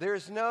 There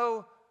is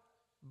no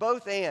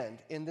both and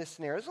in this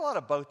scenario. There's a lot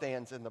of both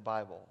ands in the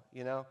Bible,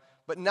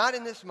 but not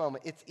in this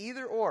moment. It's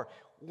either or.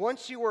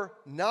 Once you were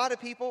not a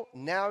people,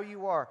 now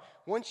you are.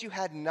 Once you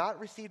had not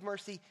received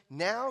mercy,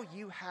 now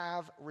you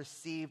have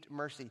received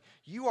mercy.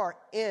 You are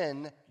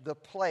in the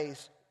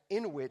place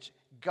in which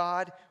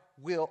God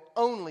will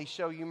only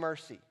show you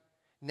mercy.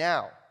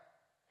 Now.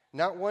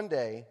 Not one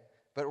day,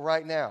 but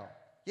right now.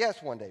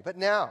 Yes, one day, but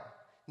now.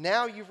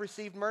 Now you've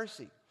received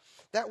mercy.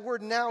 That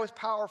word now is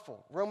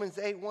powerful. Romans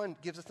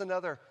 8:1 gives us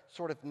another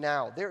sort of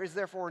now. There is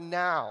therefore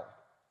now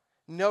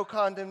no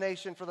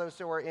condemnation for those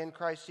who are in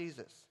Christ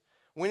Jesus.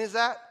 When is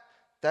that?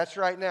 That's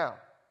right now.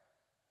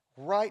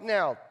 Right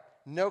now,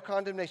 no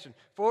condemnation.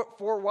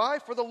 For why?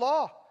 For the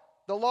law.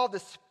 The law of the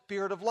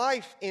Spirit of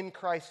life in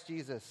Christ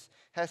Jesus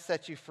has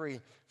set you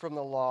free from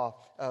the law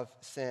of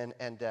sin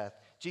and death.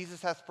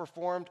 Jesus has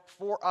performed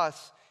for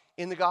us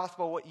in the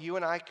gospel what you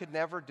and I could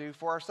never do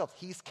for ourselves.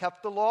 He's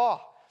kept the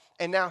law.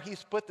 And now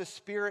he's put the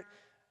Spirit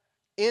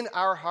in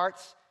our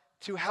hearts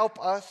to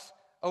help us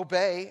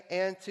obey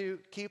and to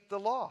keep the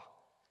law.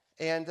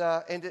 And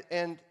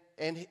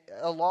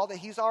a law that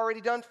he's already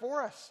done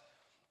for us.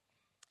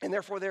 And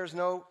therefore there's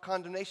no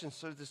condemnation.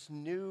 So this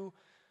new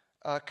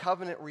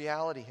covenant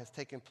reality has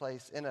taken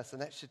place in us,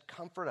 and that should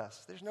comfort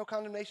us. There's no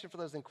condemnation for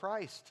those in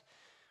Christ.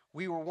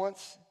 We were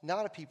once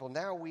not a people.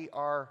 Now we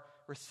are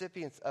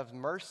recipients of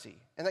mercy.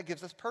 And that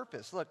gives us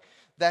purpose. Look,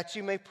 that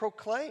you may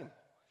proclaim.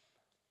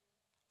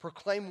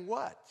 Proclaim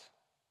what?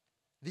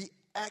 The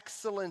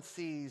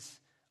excellencies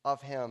of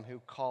him who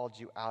called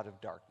you out of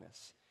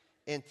darkness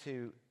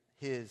into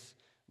his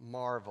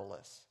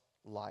marvelous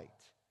light.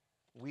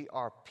 We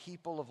are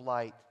people of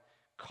light,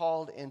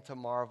 called into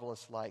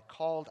marvelous light,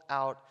 called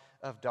out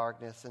of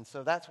darkness. And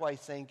so that's why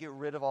he's saying get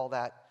rid of all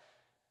that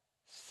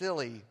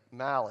silly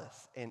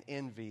malice and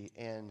envy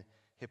and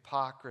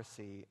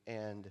hypocrisy,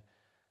 and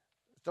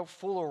don't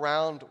fool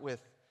around with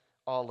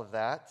all of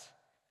that.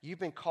 You've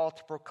been called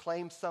to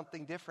proclaim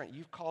something different.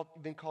 You've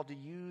been called to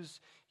use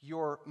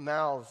your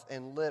mouths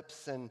and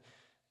lips and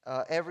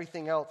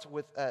everything else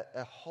with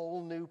a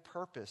whole new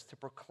purpose, to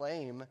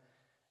proclaim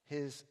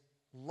his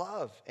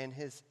love and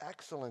his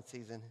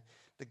excellencies and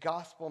the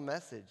gospel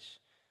message,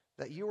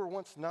 that you were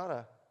once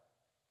not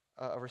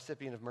a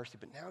recipient of mercy,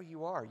 but now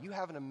you are. You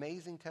have an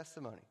amazing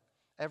testimony.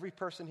 Every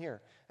person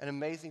here, an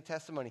amazing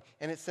testimony.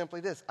 And it's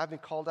simply this: I've been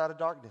called out of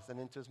darkness and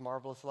into his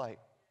marvelous light.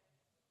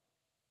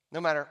 No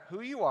matter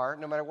who you are,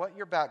 no matter what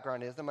your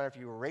background is, no matter if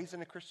you were raised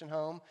in a Christian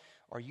home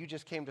or you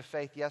just came to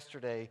faith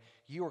yesterday,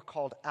 you are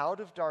called out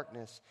of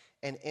darkness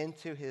and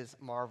into his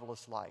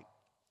marvelous light.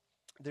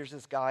 There's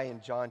this guy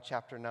in John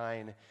chapter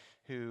 9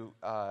 who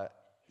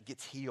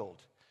gets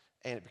healed.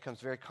 And it becomes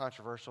very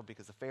controversial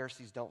because the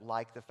Pharisees don't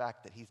like the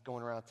fact that he's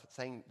going around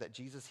saying that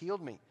Jesus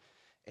healed me.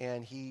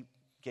 And he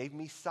gave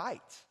me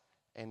sight.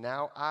 And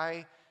now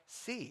I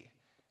see.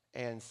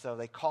 And so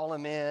they call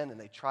him in and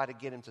they try to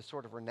get him to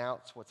sort of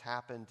renounce what's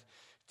happened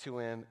to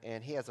him.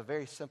 And he has a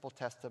very simple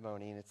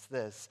testimony, and it's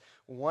this: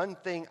 one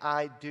thing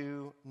I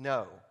do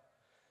know,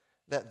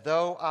 that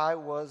though I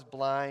was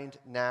blind,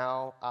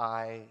 now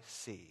I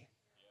see.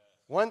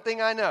 One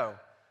thing I know,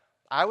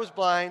 I was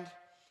blind,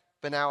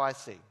 but now I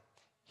see.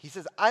 He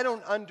says, I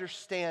don't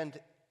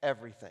understand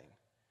everything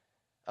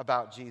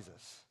about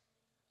Jesus.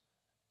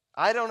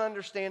 I don't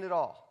understand it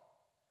all.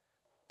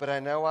 But I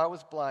know I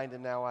was blind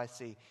and now I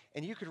see.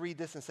 And you could read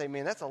this and say,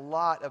 man, that's a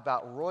lot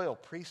about royal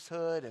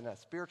priesthood and a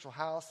spiritual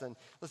house. And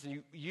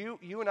listen,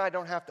 you and I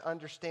don't have to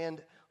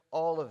understand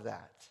all of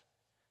that.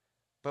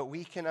 But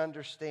we can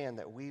understand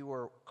that we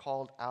were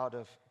called out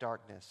of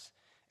darkness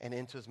and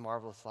into his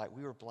marvelous light.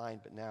 We were blind,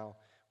 but now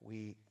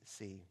we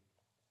see.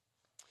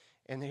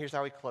 And here's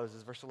how he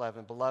closes, verse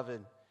 11.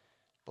 Beloved,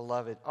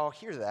 oh,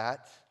 hear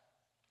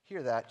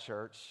that,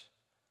 church.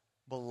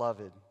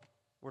 Beloved,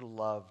 we're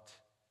loved.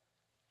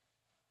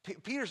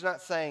 Peter's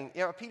not saying,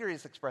 Peter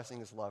is expressing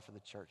his love for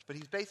the church, but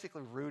he's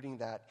basically rooting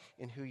that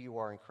in who you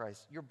are in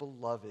Christ. You're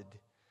beloved.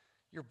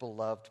 You're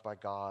beloved by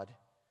God.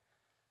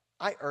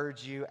 I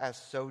urge you as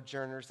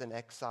sojourners and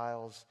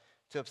exiles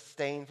to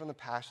abstain from the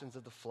passions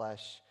of the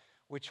flesh,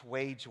 which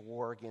wage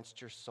war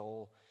against your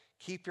soul.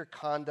 Keep your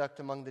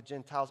conduct among the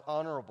Gentiles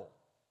honorable,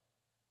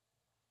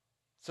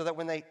 so that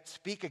when they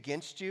speak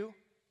against you,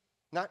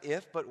 not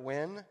if, but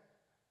when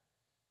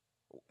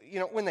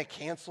they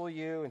cancel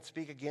you and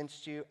speak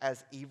against you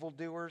as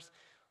evildoers,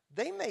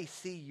 they may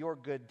see your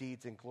good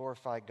deeds and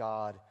glorify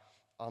God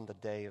on the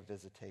day of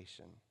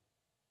visitation.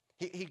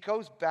 He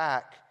goes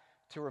back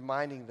to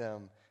reminding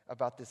them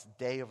about this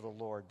day of the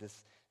Lord,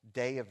 this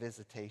day of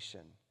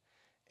visitation.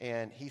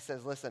 And he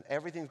says, listen,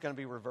 everything's going to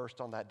be reversed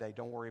on that day.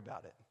 Don't worry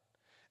about it.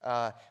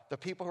 The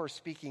people who are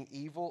speaking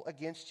evil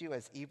against you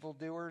as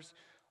evildoers,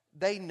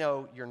 they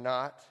know you're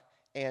not.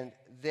 And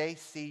they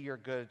see your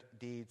good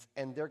deeds,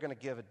 and they're going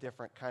to give a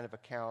different kind of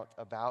account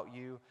about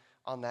you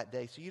on that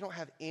day. So you don't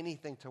have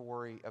anything to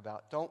worry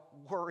about. Don't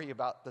worry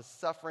about the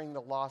suffering,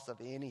 the loss of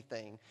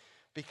anything,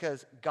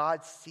 because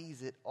God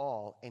sees it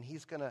all, and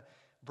he's going to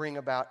bring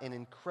about an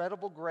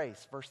incredible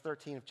grace. Verse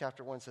 13 of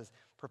chapter 1 says,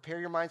 prepare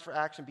your minds for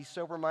action, be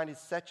sober-minded,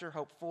 set your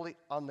hope fully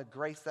on the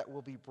grace that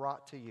will be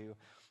brought to you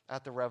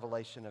at the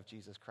revelation of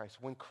Jesus Christ.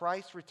 When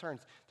Christ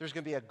returns, there's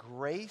going to be a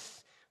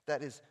grace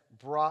that is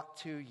brought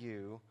to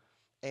you,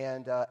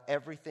 and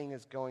everything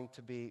is going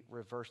to be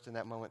reversed in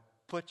that moment.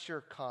 Put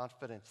your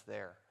confidence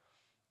there.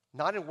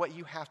 Not in what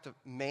you have to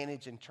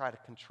manage and try to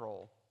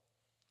control.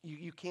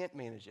 You can't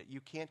manage it.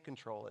 You can't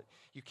control it.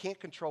 You can't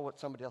control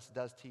what somebody else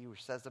does to you or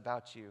says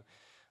about you.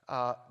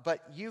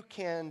 But you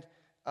can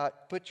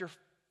put your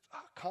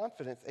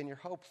confidence and your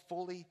hope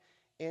fully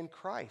in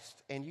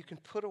Christ. And you can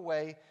put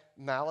away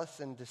malice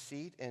and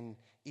deceit and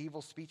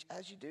evil speech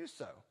as you do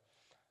so.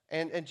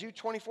 And Jude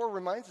 24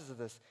 reminds us of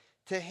this.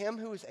 To him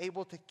who is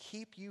able to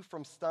keep you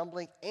from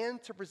stumbling and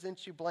to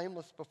present you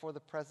blameless before the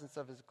presence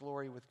of his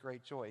glory with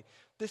great joy.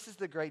 This is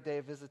the great day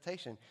of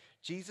visitation.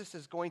 Jesus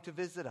is going to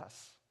visit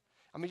us.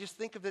 I mean, just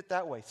think of it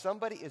that way.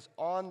 Somebody is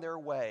on their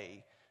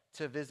way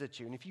to visit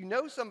you. And if you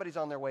know somebody's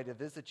on their way to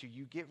visit you,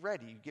 you get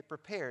ready, you get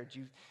prepared.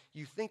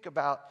 You think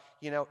about,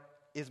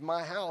 is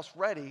my house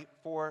ready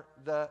for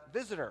the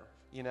visitor,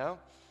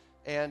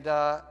 And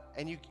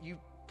you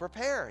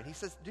prepare. And he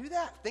says, do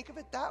that. Think of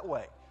it that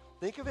way.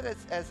 Think of it as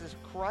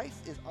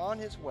Christ is on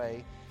his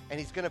way, and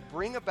he's going to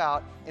bring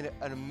about an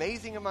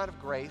amazing amount of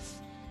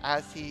grace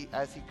as he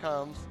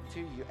comes to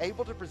you,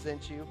 able to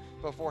present you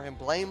before him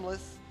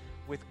blameless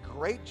with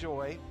great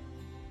joy.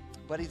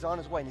 But he's on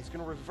his way, and he's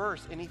going to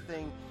reverse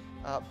anything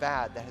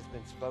bad that has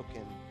been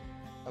spoken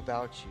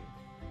about you.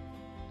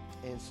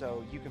 And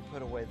so you can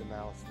put away the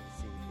malice and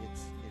deceit.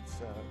 It's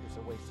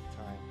a waste of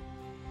time.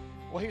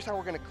 Well, here's how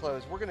we're going to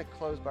close. We're going to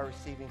close by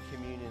receiving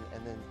communion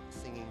and then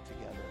singing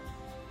together.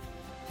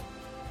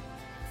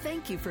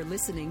 Thank you for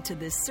listening to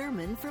this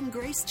sermon from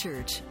Grace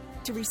Church.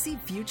 To receive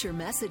future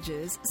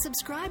messages,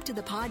 subscribe to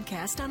the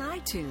podcast on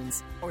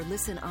iTunes or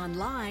listen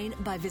online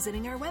by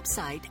visiting our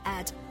website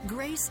at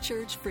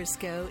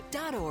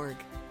gracechurchfrisco.org.